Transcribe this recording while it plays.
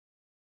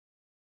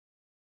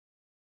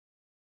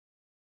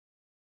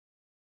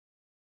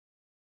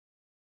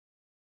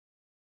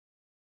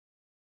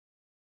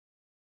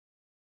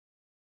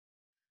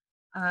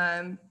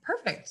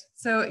Perfect.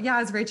 So yeah,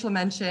 as Rachel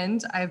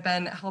mentioned, I've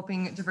been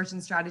helping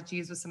Diversion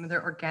Strategies with some of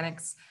their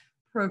organics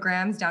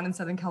programs down in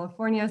Southern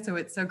California. So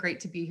it's so great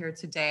to be here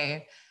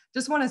today.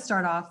 Just want to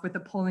start off with a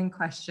polling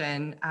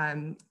question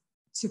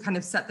to kind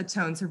of set the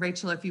tone. So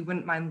Rachel, if you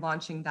wouldn't mind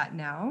launching that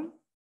now,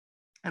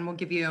 and we'll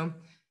give you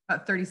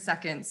about 30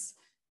 seconds.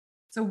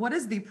 So what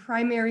is the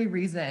primary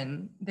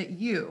reason that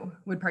you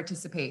would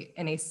participate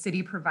in a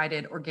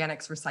city-provided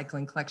organics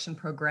recycling collection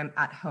program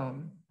at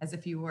home, as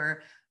if you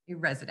were a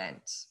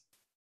resident?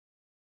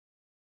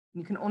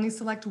 You can only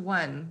select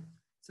one.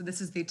 So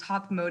this is the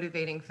top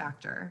motivating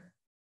factor.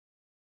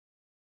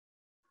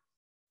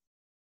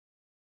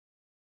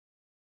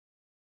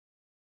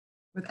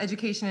 With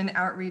education and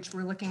outreach,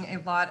 we're looking a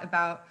lot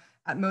about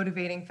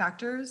motivating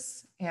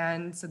factors.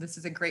 And so this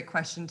is a great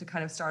question to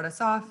kind of start us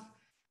off,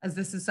 as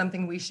this is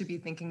something we should be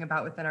thinking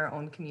about within our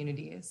own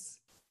communities.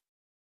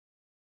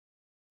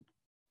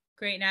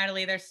 Great,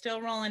 Natalie, they're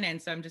still rolling in.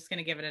 So I'm just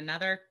gonna give it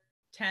another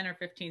 10 or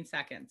 15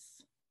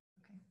 seconds.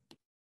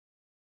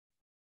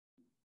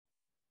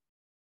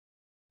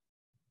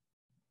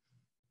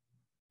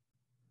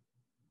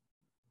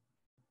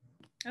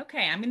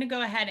 Okay, I'm going to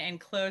go ahead and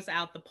close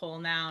out the poll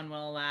now, and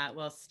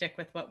we'll stick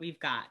with what we've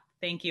got.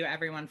 Thank you,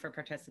 everyone, for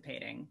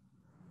participating.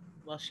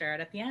 We'll share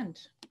it at the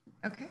end.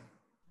 Okay.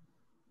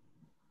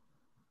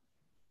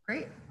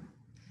 Great.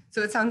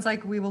 So it sounds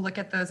like we will look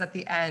at those at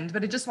the end,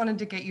 but I just wanted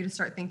to get you to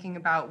start thinking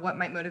about what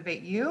might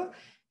motivate you,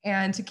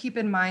 and to keep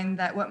in mind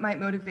that what might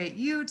motivate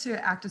you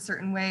to act a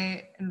certain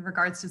way in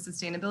regards to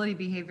sustainability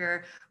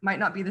behavior might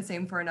not be the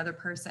same for another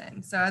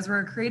person. So as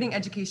we're creating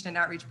education and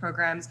outreach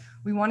programs,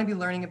 we want to be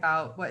learning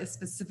about what is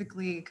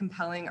specifically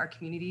compelling our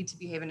community to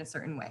behave in a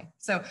certain way.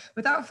 So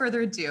without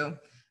further ado,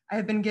 I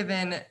have been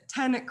given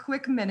 10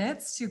 quick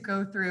minutes to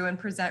go through and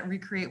present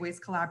Recreate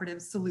Waste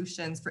Collaborative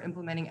solutions for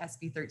implementing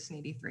SB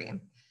 1383.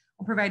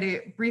 I'll provide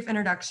a brief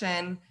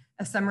introduction,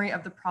 a summary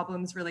of the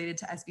problems related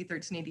to SB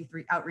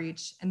 1383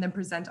 outreach, and then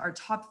present our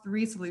top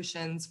 3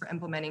 solutions for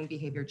implementing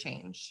behavior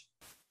change.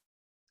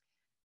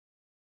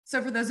 So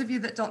for those of you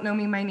that don't know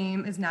me, my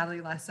name is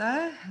Natalie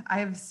Lessa.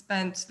 I've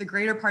spent the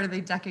greater part of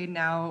a decade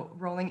now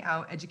rolling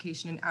out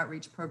education and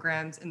outreach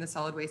programs in the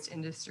solid waste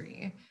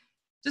industry.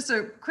 Just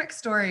a quick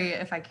story,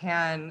 if I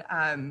can,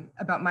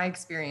 about my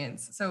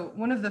experience. So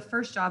one of the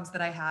first jobs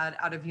that I had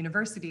out of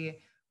university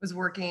was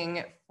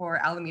working for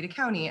Alameda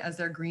County as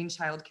their green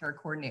child care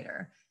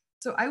coordinator.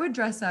 So I would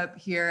dress up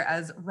here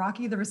as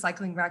Rocky the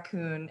Recycling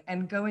Raccoon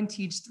and go and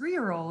teach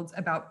 3-year-olds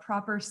about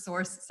proper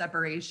source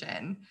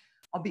separation.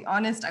 I'll be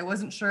honest, I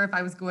wasn't sure if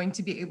I was going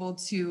to be able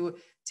to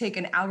take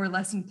an hour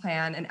lesson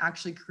plan and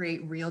actually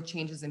create real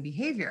changes in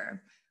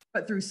behavior.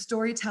 But through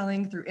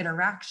storytelling, through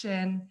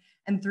interaction,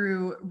 and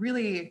through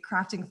really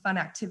crafting fun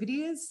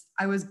activities,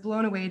 I was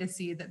blown away to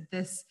see that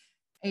this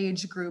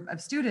age group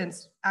of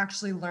students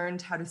actually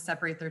learned how to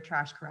separate their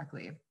trash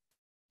correctly.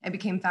 I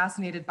became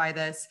fascinated by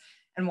this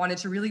and wanted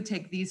to really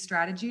take these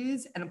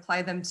strategies and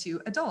apply them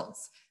to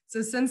adults.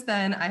 So since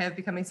then, I have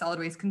become a solid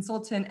waste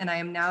consultant, and I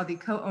am now the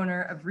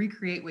co-owner of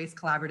Recreate Waste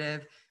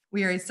Collaborative.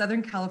 We are a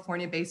Southern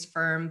California-based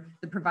firm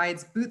that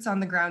provides boots on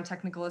the ground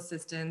technical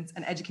assistance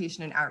and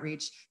education and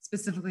outreach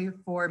specifically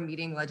for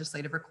meeting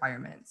legislative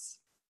requirements.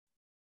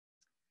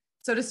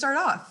 So to start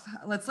off,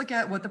 let's look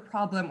at what the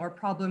problem or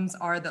problems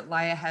are that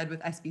lie ahead with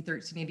SB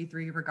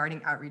 1383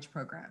 regarding outreach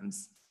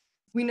programs.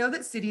 We know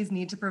that cities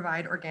need to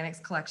provide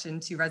organics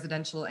collection to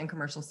residential and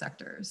commercial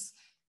sectors.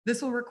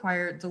 This will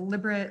require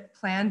deliberate,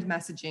 planned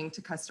messaging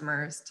to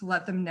customers to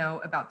let them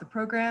know about the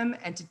program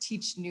and to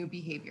teach new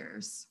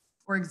behaviors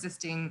or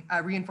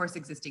reinforce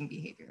existing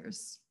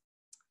behaviors.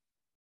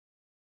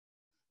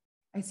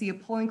 I see a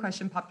polling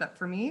question popped up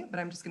for me, but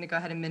I'm just going to go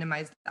ahead and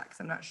minimize that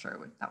because I'm not sure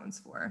what that one's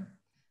for.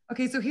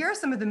 Okay, so here are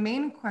some of the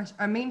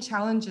main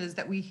challenges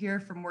that we hear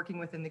from working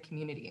within the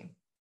community.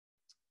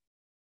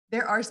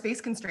 There are space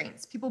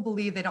constraints. People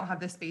believe they don't have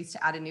the space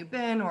to add a new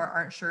bin or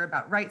aren't sure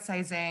about right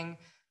sizing.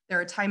 There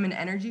are time and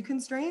energy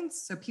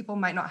constraints. So people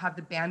might not have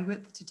the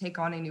bandwidth to take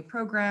on a new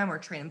program or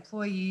train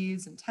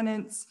employees and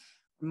tenants,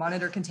 or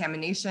monitor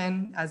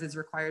contamination as is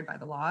required by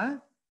the law.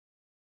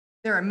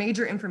 There are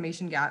major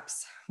information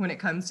gaps when it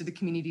comes to the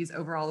community's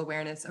overall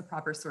awareness of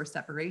proper source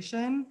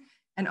separation,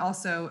 and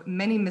also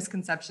many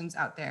misconceptions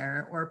out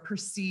there or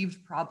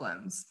perceived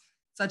problems,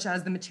 such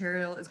as the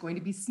material is going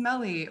to be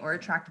smelly or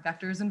attract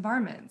vectors and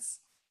varmints.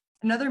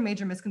 Another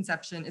major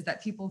misconception is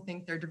that people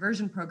think their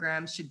diversion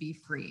programs should be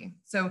free.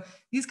 So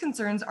these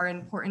concerns are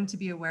important to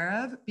be aware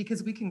of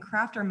because we can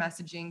craft our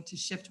messaging to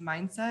shift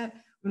mindset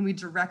when we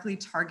directly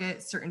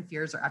target certain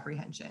fears or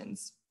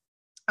apprehensions.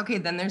 Okay,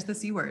 then there's the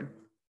C word,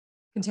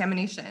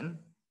 contamination.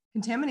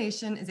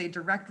 Contamination is a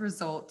direct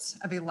result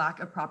of a lack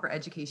of proper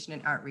education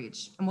and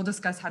outreach, and we'll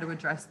discuss how to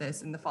address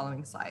this in the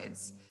following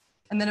slides.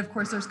 And then of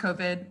course there's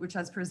COVID, which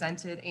has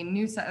presented a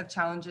new set of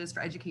challenges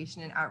for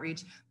education and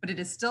outreach, but it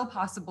is still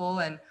possible,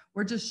 and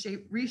we're just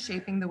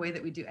reshaping the way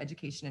that we do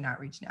education and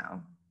outreach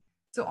now.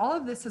 So all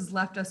of this has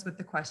left us with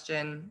the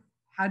question,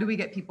 how do we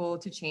get people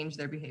to change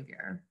their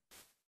behavior?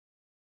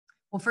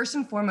 Well, first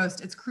and foremost,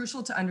 it's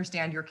crucial to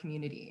understand your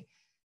community.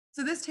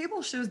 So this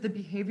table shows the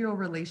behavioral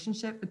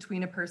relationship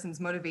between a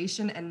person's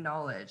motivation and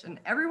knowledge, and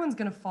everyone's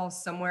going to fall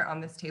somewhere on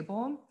this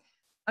table.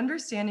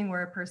 Understanding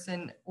where a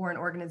person or an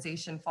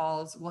organization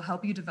falls will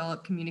help you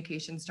develop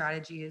communication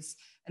strategies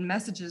and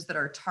messages that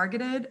are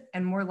targeted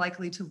and more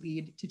likely to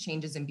lead to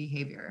changes in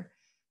behavior.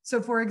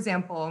 So for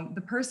example,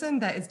 the person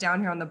that is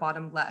down here on the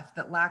bottom left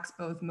that lacks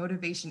both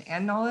motivation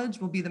and knowledge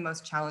will be the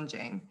most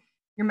challenging.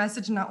 Your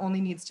message not only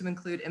needs to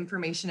include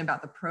information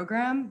about the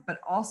program, but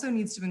also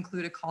needs to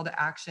include a call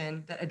to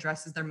action that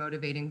addresses their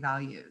motivating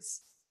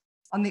values.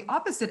 On the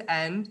opposite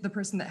end, the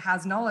person that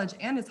has knowledge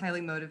and is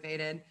highly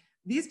motivated,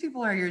 these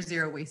people are your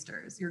zero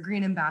wasters, your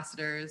green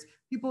ambassadors,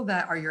 people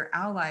that are your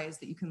allies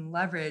that you can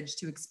leverage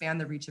to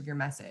expand the reach of your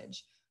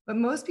message. But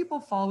most people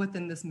fall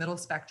within this middle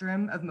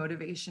spectrum of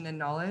motivation and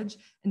knowledge,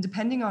 and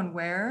depending on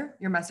where,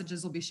 your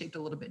messages will be shaped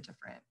a little bit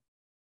different.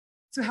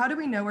 So how do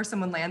we know where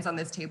someone lands on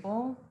this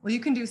table? Well, you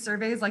can do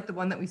surveys like the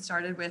one that we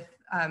started with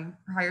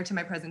prior to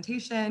my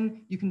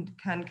presentation. You can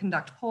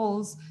conduct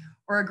polls,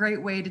 or a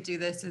great way to do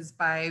this is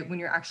by when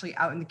you're actually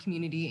out in the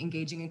community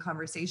engaging in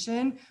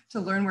conversation to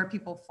learn where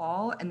people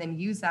fall and then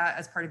use that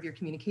as part of your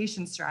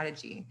communication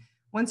strategy.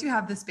 Once you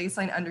have this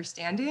baseline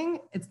understanding,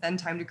 it's then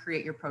time to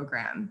create your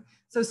program.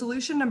 So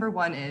solution number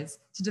one is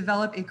to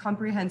develop a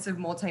comprehensive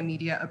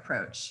multimedia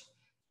approach.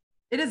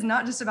 It is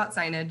not just about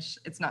signage.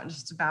 It's not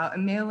just about a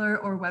mailer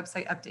or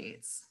website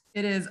updates.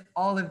 It is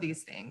all of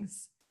these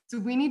things. So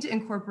we need to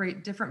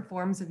incorporate different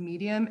forms of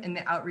medium in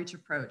the outreach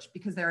approach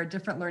because there are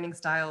different learning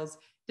styles,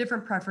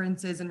 different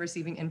preferences in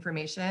receiving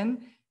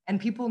information,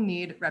 and people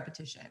need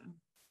repetition.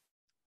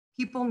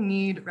 People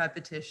need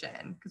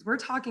repetition because we're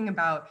talking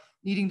about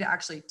needing to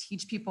actually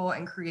teach people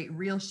and create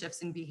real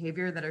shifts in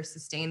behavior that are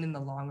sustained in the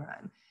long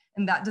run.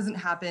 And that doesn't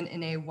happen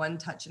in a one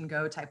touch and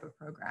go type of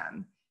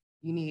program.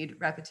 You need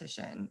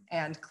repetition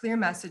and clear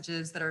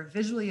messages that are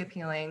visually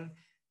appealing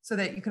so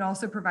that you can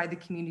also provide the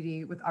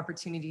community with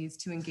opportunities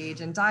to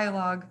engage in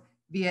dialogue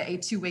via a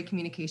two-way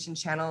communication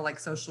channel like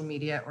social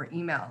media or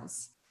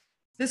emails.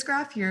 This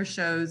graph here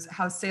shows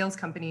how sales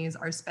companies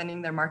are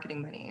spending their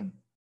marketing money.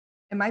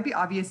 It might be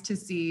obvious to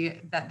see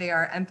that they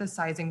are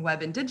emphasizing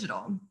web and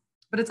digital,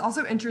 but it's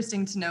also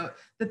interesting to note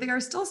that they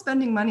are still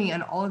spending money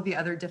on all of the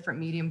other different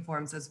medium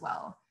forms as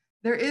well.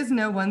 There is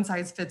no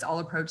one-size-fits-all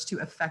approach to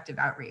effective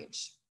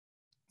outreach.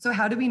 So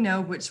how do we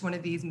know which one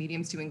of these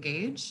mediums to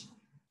engage?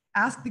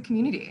 Ask the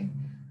community.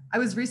 I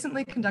was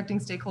recently conducting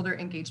stakeholder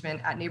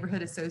engagement at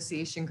neighborhood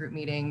association group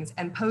meetings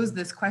and posed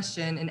this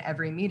question in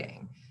every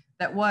meeting.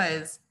 That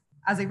was,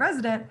 as a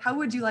resident, how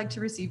would you like to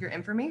receive your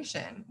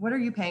information? What are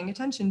you paying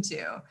attention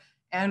to?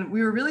 And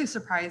we were really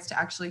surprised to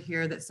actually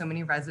hear that so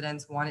many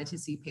residents wanted to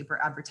see paper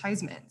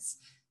advertisements.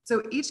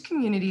 So each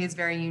community is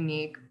very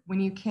unique. When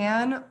you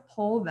can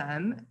poll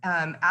them,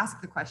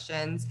 ask the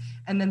questions,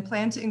 and then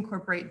plan to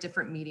incorporate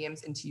different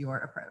mediums into your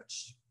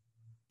approach.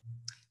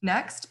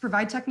 Next,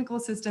 provide technical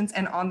assistance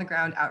and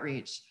on-the-ground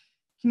outreach.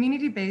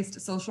 Community-based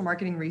social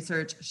marketing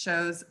research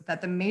shows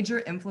that the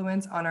major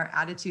influence on our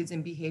attitudes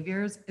and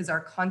behaviors is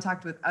our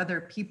contact with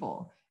other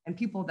people and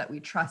people that we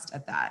trust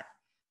at that.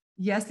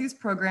 Yes, these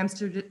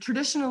programs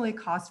traditionally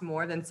cost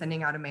more than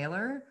sending out a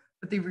mailer,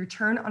 but the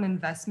return on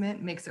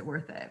investment makes it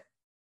worth it.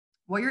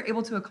 What you're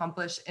able to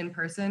accomplish in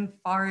person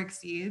far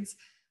exceeds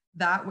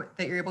that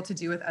you're able to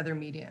do with other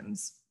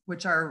mediums,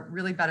 which are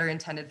really better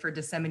intended for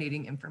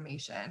disseminating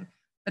information.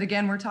 But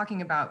again, we're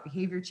talking about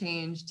behavior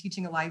change,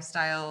 teaching a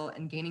lifestyle,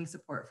 and gaining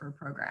support for a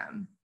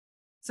program.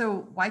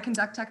 So why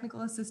conduct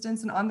technical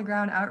assistance and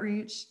on-the-ground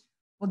outreach?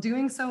 Well,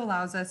 doing so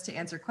allows us to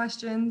answer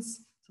questions,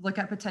 to look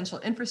at potential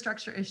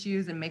infrastructure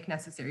issues and make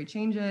necessary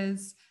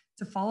changes,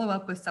 to follow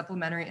up with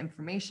supplementary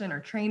information or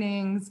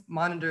trainings,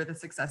 monitor the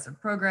success of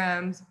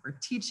programs, we're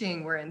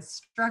teaching, we're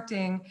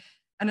instructing.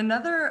 And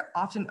another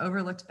often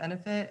overlooked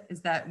benefit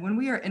is that when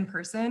we are in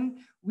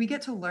person, we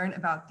get to learn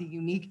about the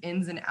unique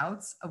ins and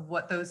outs of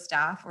what those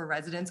staff or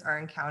residents are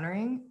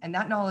encountering, and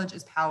that knowledge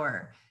is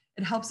power.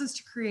 It helps us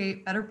to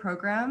create better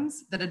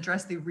programs that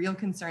address the real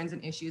concerns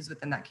and issues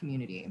within that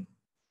community.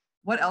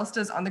 What else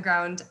does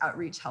on-the-ground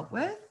outreach help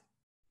with?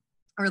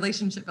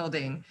 Relationship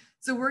building.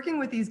 So working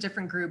with these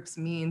different groups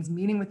means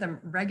meeting with them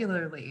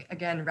regularly,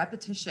 again,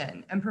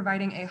 repetition, and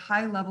providing a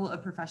high level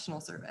of professional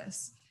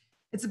service.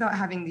 It's about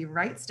having the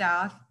right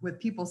staff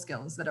with people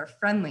skills that are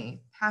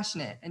friendly,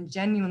 passionate, and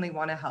genuinely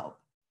want to help.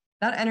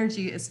 That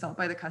energy is felt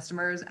by the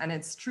customers, and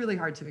it's truly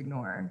hard to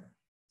ignore.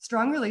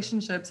 Strong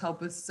relationships help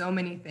with so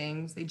many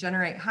things. They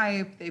generate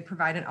hype, they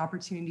provide an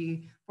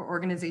opportunity for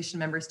organization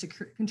members to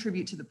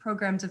contribute to the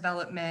program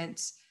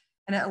development,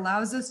 and it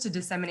allows us to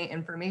disseminate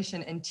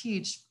information and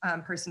teach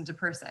person to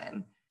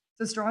person.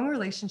 So strong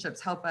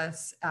relationships help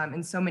us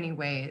in so many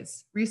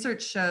ways.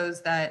 Research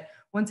shows that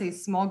once a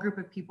small group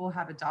of people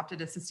have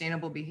adopted a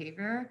sustainable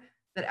behavior,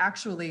 that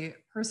actually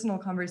personal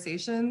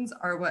conversations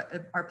are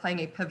what are playing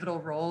a pivotal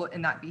role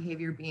in that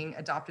behavior being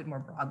adopted more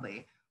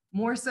broadly,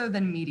 more so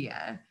than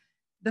media.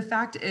 The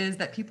fact is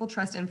that people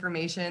trust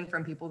information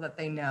from people that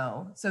they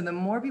know. So the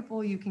more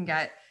people you can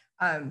get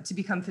to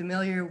become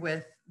familiar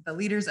with the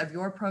leaders of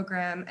your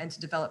program and to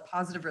develop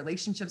positive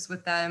relationships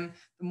with them,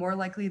 the more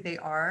likely they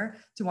are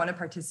to want to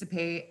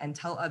participate and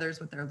tell others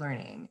what they're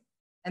learning.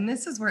 And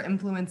this is where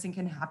influencing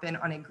can happen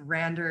on a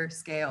grander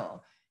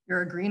scale.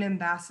 Your green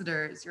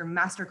ambassadors, your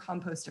master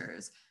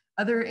composters,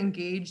 other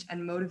engaged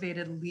and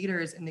motivated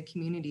leaders in the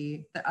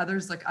community that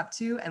others look up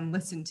to and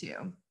listen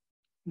to.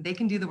 They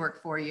can do the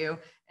work for you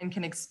and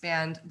can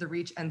expand the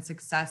reach and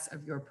success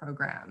of your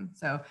program.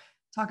 So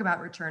talk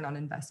about return on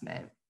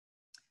investment.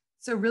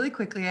 So really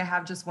quickly, I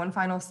have just one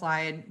final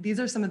slide. These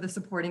are some of the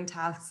supporting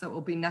tasks that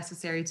will be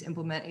necessary to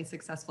implement a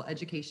successful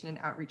education and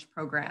outreach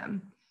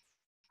program.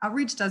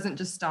 Outreach doesn't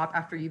just stop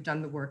after you've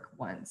done the work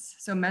once.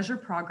 So measure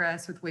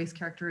progress with waste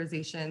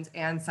characterizations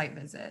and site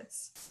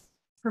visits.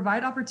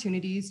 Provide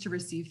opportunities to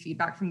receive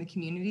feedback from the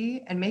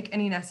community and make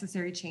any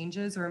necessary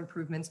changes or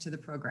improvements to the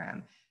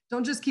program.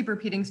 Don't just keep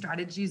repeating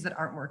strategies that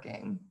aren't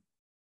working.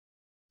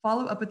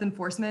 Follow up with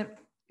enforcement,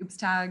 oops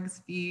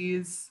tags,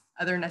 fees,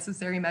 other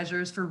necessary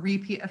measures for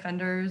repeat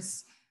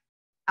offenders.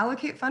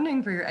 Allocate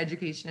funding for your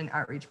education and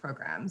outreach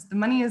programs. The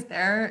money is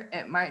there.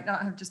 It might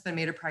not have just been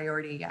made a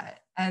priority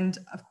yet. And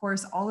of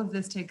course, all of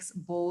this takes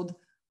bold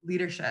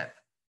leadership.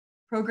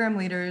 Program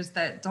leaders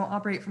that don't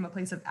operate from a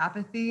place of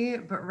apathy,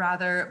 but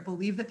rather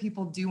believe that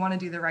people do want to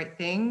do the right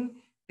thing.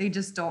 They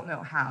just don't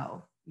know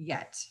how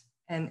yet.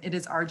 And it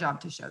is our job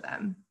to show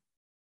them.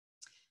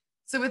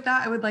 So with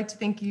that, I would like to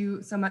thank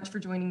you so much for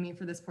joining me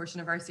for this portion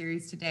of our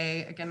series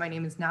today. Again, my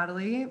name is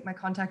Natalie. My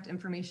contact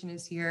information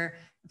is here.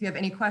 If you have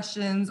any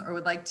questions or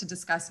would like to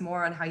discuss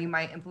more on how you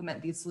might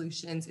implement these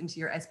solutions into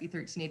your SB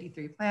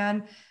 1383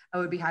 plan, I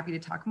would be happy to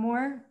talk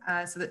more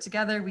so that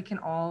together we can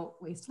all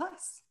waste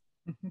less.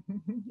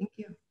 Thank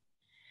you.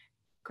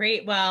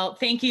 Great. Well,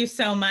 thank you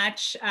so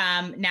much,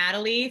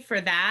 Natalie, for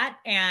that.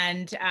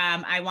 And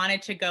I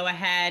wanted to go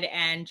ahead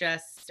and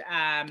just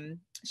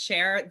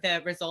share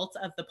the results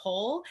of the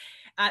poll.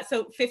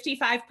 So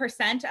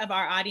 55% of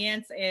our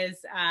audience is,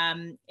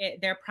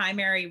 their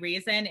primary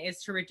reason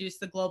is to reduce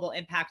the global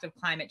impact of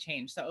climate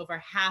change. So over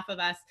half of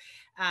us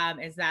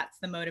that's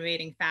the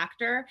motivating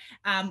factor,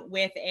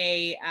 with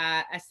a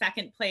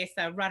second place,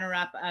 a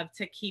runner-up of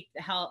to keep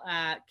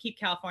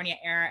California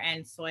air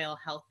and soil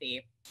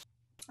healthy.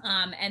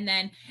 And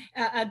then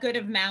a good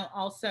amount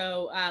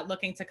also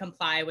looking to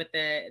comply with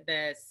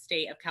the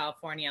state of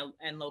California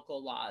and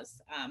local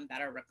laws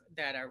that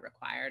are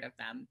required of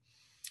them.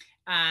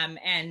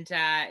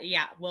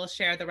 Yeah, we'll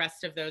share the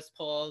rest of those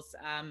polls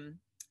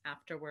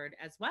afterward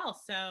as well.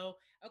 So,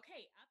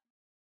 okay.